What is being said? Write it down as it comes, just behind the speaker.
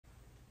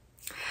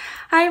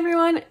Hi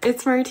everyone,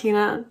 it's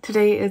Martina.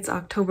 Today it's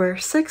October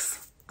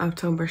 6th,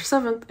 October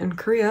 7th in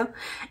Korea,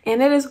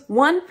 and it is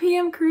 1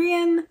 p.m.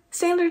 Korean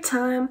Standard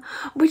Time,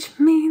 which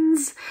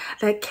means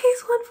that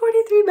Case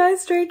 143 by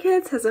Stray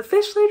Kids has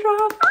officially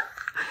dropped.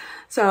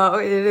 So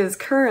it is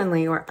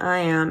currently where I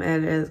am,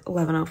 it is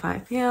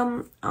 11:05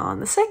 p.m. on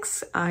the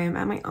 6th. I am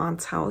at my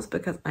aunt's house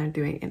because I'm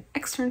doing an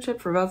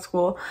externship for vet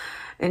school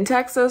in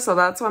Texas, so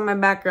that's why my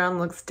background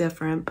looks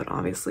different. But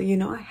obviously, you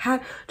know, I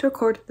had to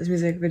record this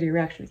music video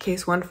reaction to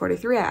Case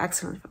 143. I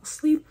accidentally fell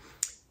asleep,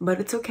 but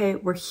it's okay,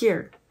 we're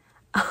here.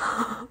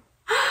 Oh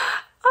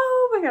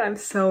my god, I'm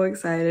so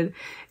excited.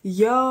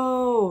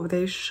 Yo,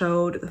 they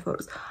showed the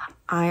photos.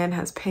 Ian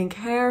has pink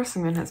hair,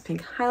 Seungmin has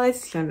pink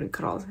highlights, Chagnbin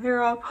cut all his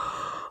hair off.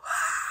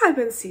 I've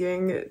been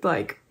seeing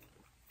like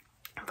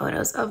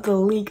photos of the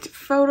leaked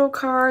photo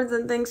cards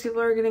and things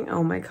people are getting.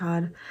 Oh my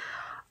god,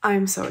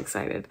 I'm so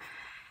excited.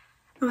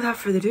 And without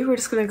further ado, we're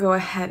just gonna go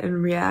ahead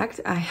and react.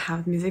 I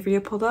have the music video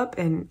pulled up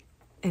and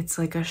it's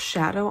like a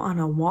shadow on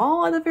a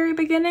wall at the very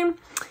beginning,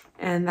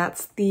 and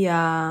that's the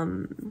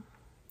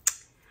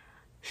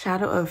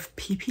shadow of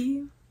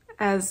pee-pee,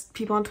 as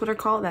people on Twitter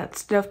call it, that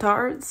stuffed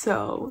art.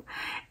 So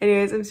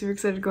anyways, I'm super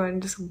excited to go ahead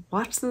and just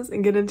watch this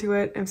and get into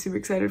it. I'm super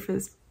excited for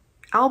this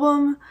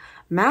album,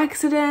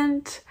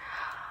 MAXIDENT.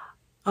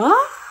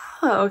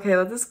 Okay,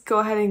 let's just go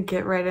ahead and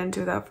get right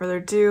into it without further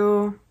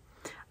ado.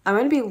 I'm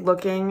going to be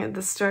looking at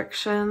this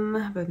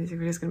direction, but the music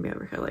video is going to be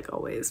over here like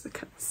always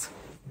because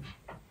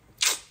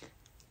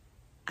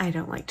I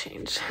don't like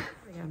change.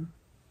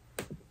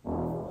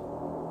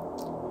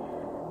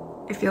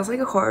 It feels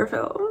like a horror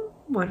film.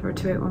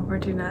 1428,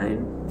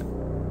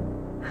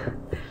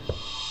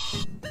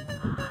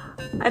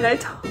 1429. And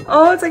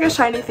oh, it's like a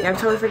shiny thing. I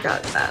totally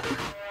forgot that.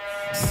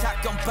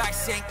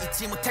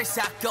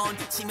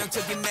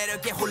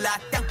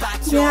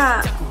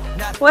 Yeah.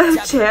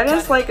 What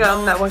Janice like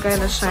that one guy in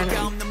The Shining.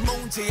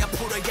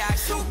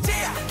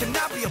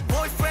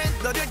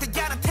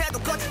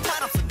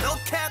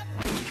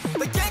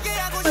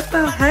 What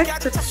the heck?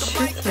 The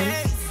chicken.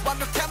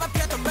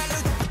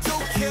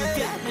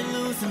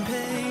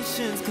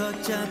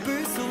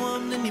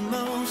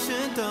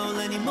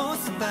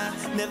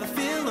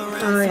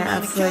 Oh yeah,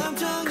 it's like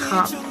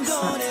cops.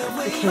 That's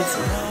the case.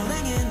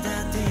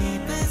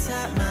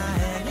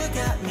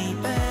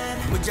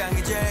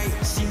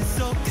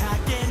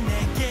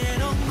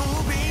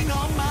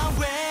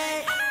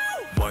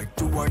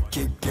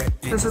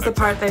 This is the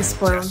part they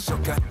spoiled.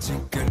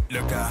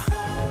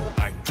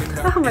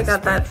 Oh my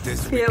god, that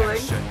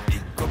feeling.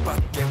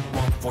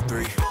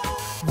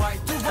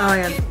 Oh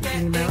yeah,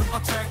 you know.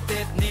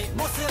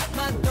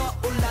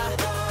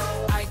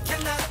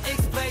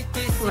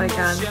 Oh my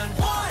god.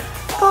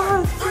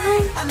 4, 3,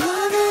 11.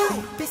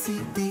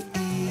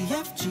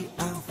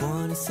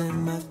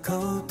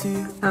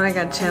 Oh my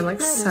god, Chan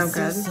looks so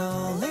good.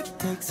 Oh,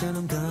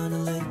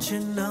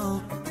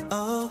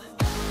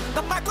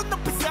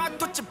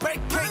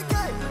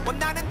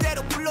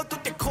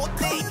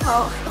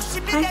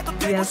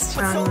 heck yes,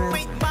 Chagnbin.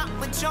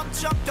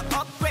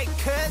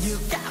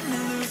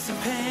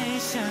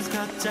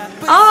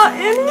 Oh,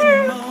 in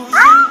here!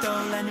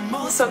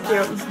 Ah! So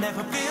cute.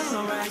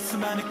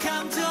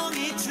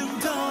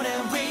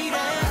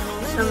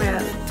 Oh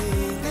man.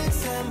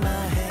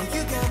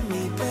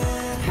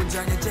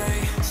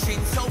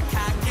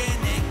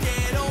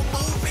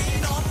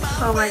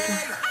 Oh my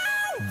god.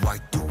 Why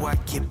do I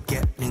keep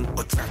getting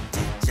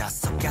attracted?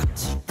 Just so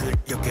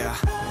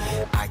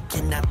I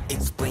cannot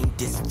explain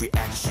this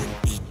reaction.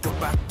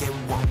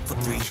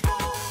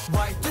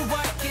 Why do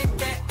I keep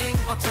getting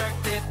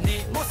attracted?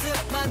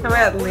 Oh my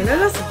god, Lena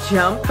just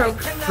jumped from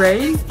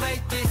frame.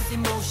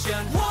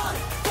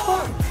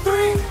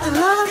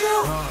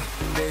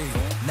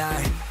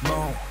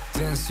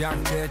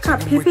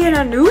 Got pee-pee in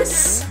a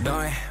noose?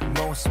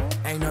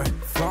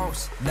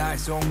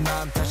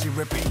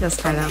 Just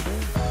try that.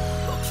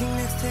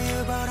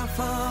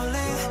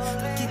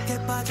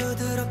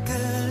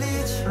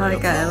 Oh my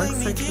god, it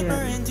looks so cute.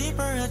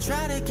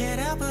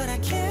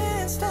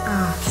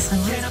 Ah,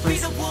 Seungmin's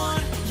voice.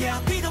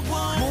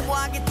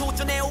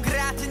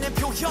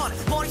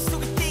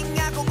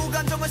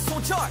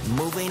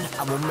 Moving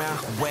on my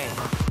way.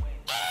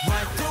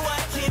 Why do I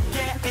keep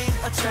getting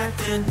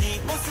attracted?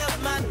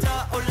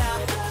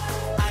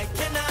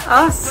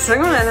 Oh,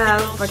 Seungmin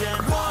has like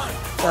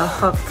the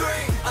hook.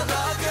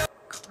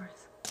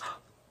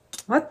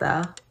 What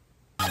the?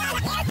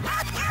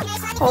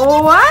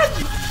 Oh, what?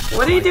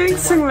 What are you doing,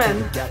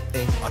 Seungmin?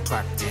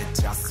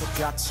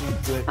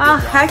 Ah,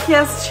 heck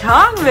yes,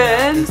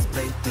 Chagnbin!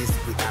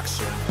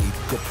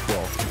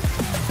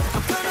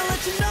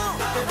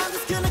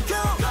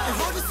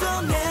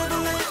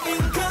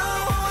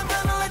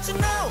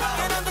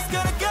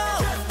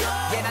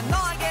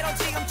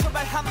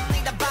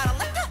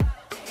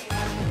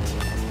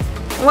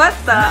 What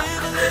the?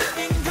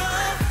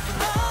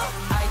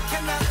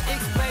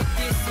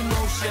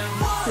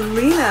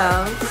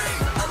 Lena.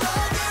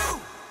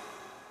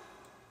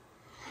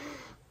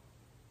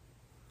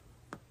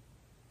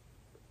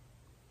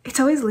 It's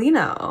always Where's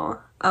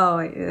Lino? Oh,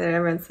 wait,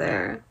 everyone's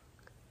there.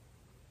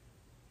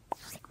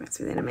 Must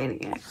be the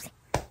Animaniacs.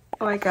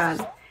 Oh my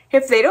god.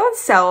 If they don't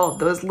sell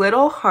those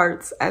little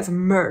hearts as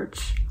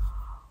merch,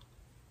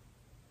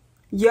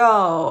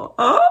 yo,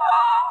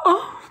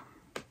 oh,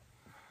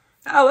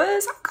 that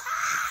was so good.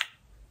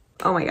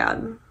 Oh my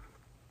god.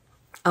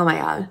 Oh my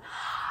god.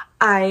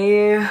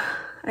 I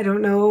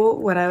don't know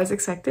what I was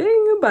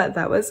expecting, but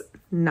that was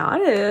not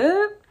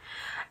it.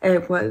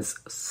 It was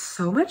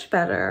so much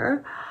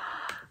better.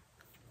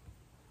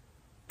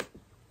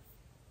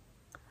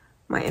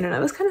 My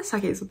internet was kind of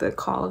sucky, so the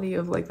quality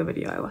of like the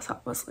video I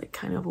thought was like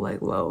kind of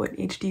like low in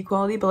HD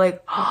quality, but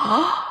like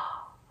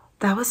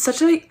that was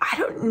such a, I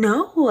don't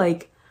know,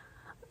 like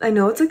I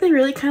know it's like they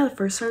really kind of the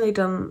first time they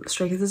done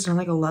Stray Kids has done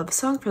like a love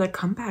song for their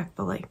comeback,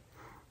 but like,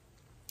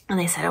 and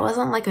they said it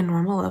wasn't like a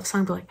normal love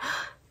song, but like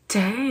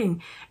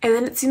dang. And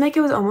then it seemed like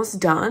it was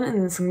almost done, and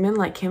then Seungmin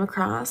like came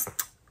across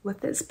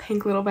with his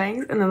pink little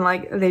bangs, and then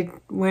like they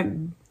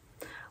went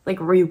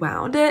like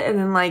rewound it and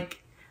then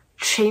like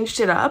changed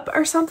it up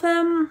or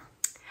something.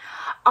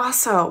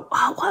 Also,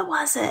 oh, what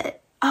was it?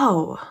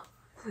 Oh,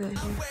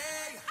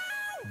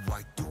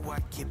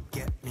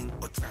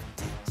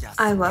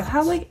 I love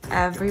how like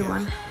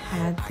everyone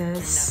had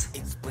this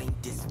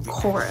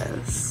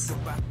chorus.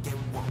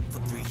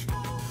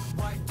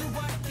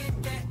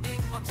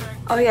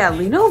 Oh yeah,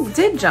 Lino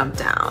did jump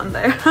down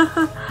there.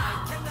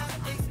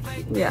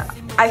 Yeah,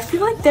 I feel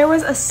like there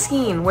was a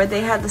scene where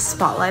they had the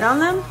spotlight on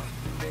them.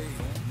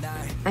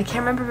 I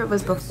can't remember if it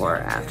was before or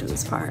after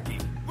this part.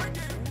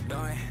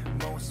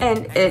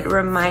 And it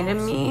reminded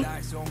me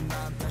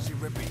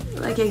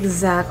like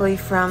exactly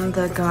from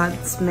the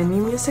God's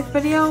Menu music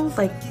video,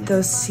 like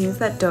those scenes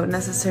that don't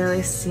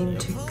necessarily seem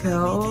to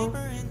go.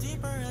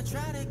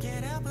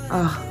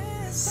 Oh,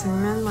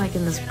 Seungmin like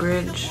in this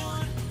bridge.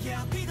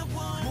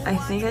 I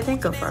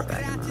think go far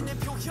back enough.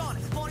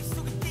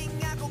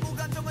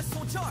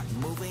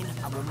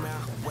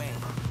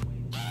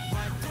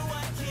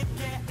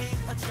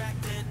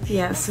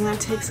 Yeah, Seungmin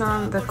takes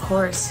on the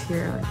chorus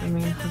here. Like, I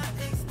mean,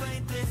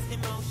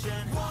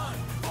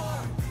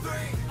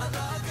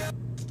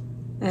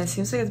 yeah, it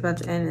seems like it's about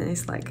to end, and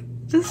he's like,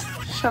 just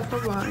shuffle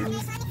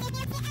lines.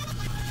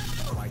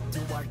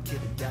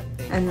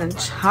 And then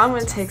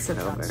Chagnbin takes it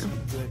over.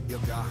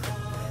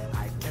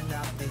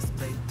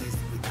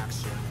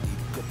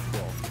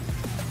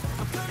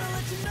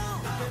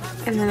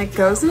 And then it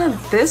goes into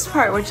this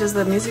part, which is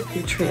the music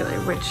video trailer,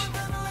 which,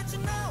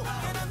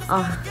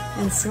 oh,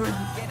 and Seungmin.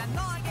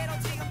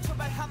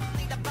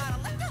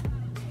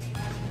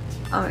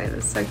 Oh wait,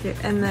 that's so cute.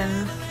 And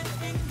then,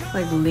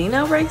 like,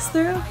 Lino breaks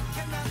through.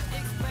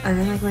 And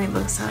then, like, when it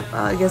looks up,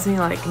 it gives me,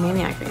 like,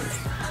 Maniac things.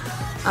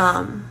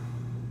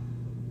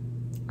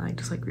 I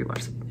just, like,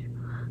 rewatched the video.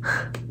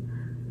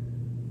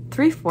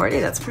 340,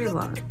 that's pretty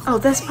long. Oh,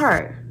 this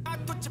part.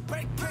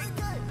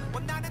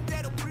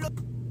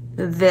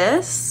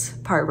 This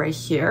part right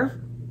here.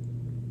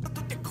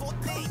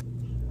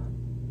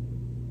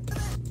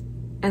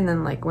 And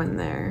then, like, when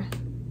they're...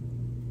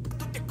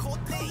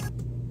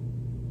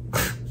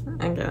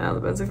 I'm getting out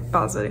of the music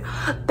pause video.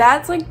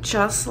 That's like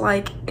just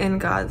like in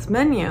God's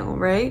Menu,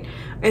 right?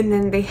 And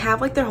then they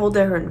have like their whole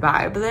different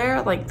vibe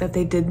there, like that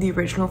they did the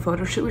original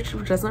photo shoot,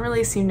 which doesn't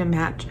really seem to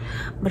match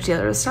much of the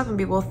other stuff, and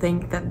people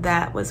think that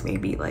that was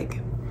maybe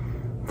like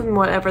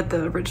whatever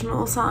the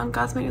original song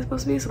God's Menu is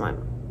supposed to be. So I'm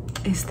like,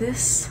 is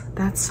this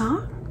that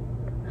song?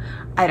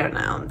 I don't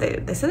know.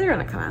 They said they were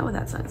gonna come out with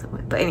that song at some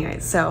point. But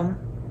anyways,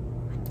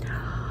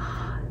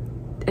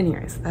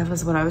 that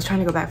was what I was trying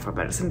to go back for,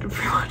 but I just ended up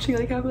rewatching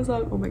like half a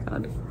song. Oh my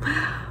god.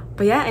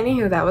 But yeah,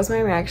 anywho, that was my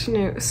reaction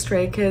to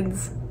Stray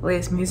Kids'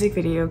 latest music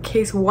video,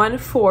 case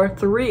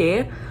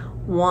 143.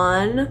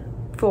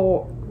 1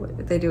 4.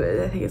 What they do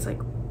it? I think it's like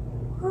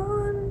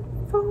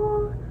 1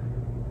 4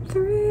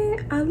 3.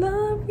 I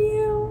love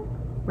you.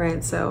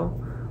 Right. So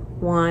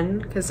 1,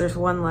 because there's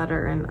 1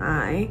 letter in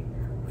I,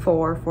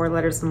 4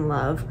 letters in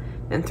love,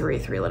 and 3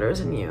 letters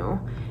in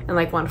you. And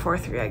like 1 4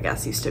 3, I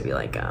guess used to be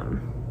like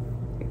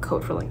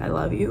code for like I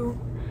love you,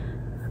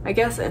 I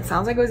guess. It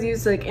sounds like it was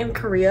used like in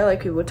Korea,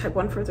 like people would type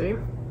 1 4 3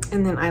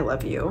 and then I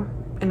love you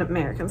in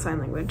American Sign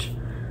Language.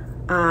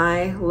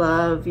 I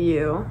love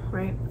you,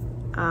 right?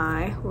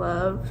 I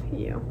love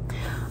you.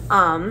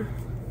 So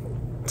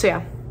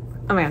yeah,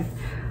 oh man,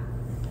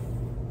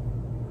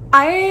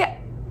 wow,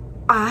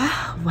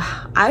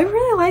 I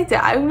really liked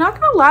it. I'm not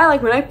gonna lie,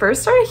 like when I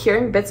first started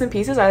hearing bits and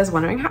pieces, I was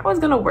wondering how it was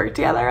gonna work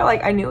together.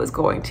 Like I knew it was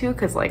going to,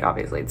 because like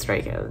obviously it's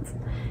Stray Kids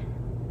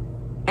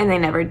and they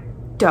never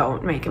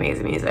don't make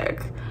amazing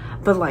music,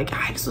 but like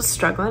I just was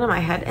struggling in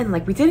my head, and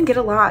like we didn't get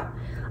a lot.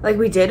 Like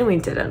we did and we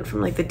didn't, from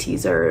like the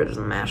teasers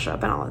and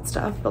mashup and all that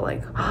stuff. But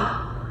like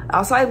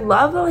also I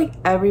love that like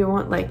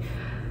everyone, like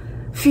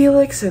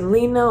Felix and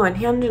Lino and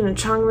Hyunjin and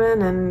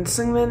Chagnbin and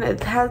Seungmin,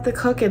 it had the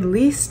cook at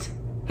least,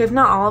 if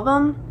not all of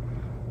them.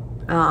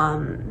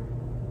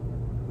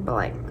 But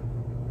like,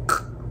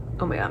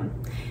 oh my god.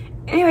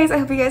 Anyways, I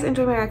hope you guys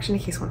enjoyed my reaction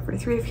to case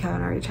 143. If you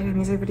haven't already checked out the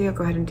music video,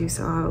 go ahead and do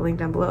so. I'll have a link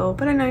down below,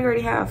 but I know you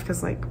already have,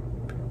 because like,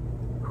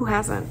 who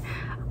hasn't?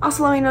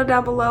 Also, let me know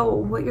down below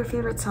what your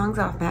favorite songs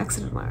off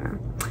MAXIDENT are.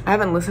 I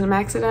haven't listened to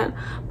MAXIDENT,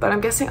 but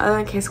I'm guessing other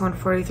than Case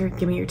 143,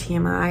 Give Me Your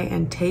TMI,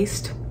 and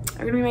Taste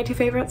are gonna be my 2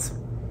 favorites.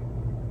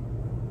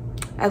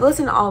 I've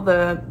listened to all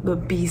the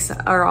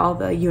or all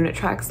the unit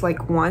tracks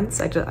like once.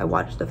 I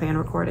watched the fan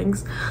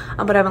recordings,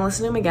 but I haven't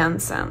listened to them again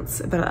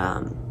since. But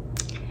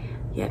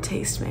yeah,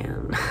 Taste,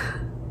 man.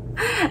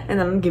 And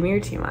then Give Me Your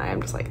TMI.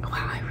 I'm just like,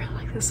 wow, I really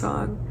like this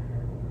song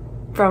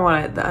from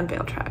the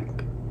Unveiled track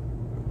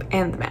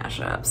and the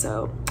mashup.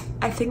 So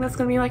I think that's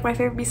gonna be like my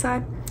favorite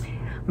B-side,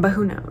 but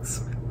who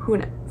knows? Who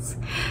knows?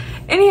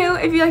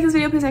 Anywho, if you like this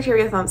video, please make sure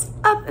you give a thumbs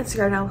up and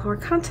subscribe now for more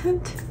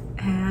content.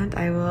 And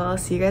I will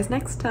see you guys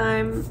next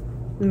time.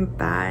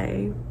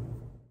 Bye.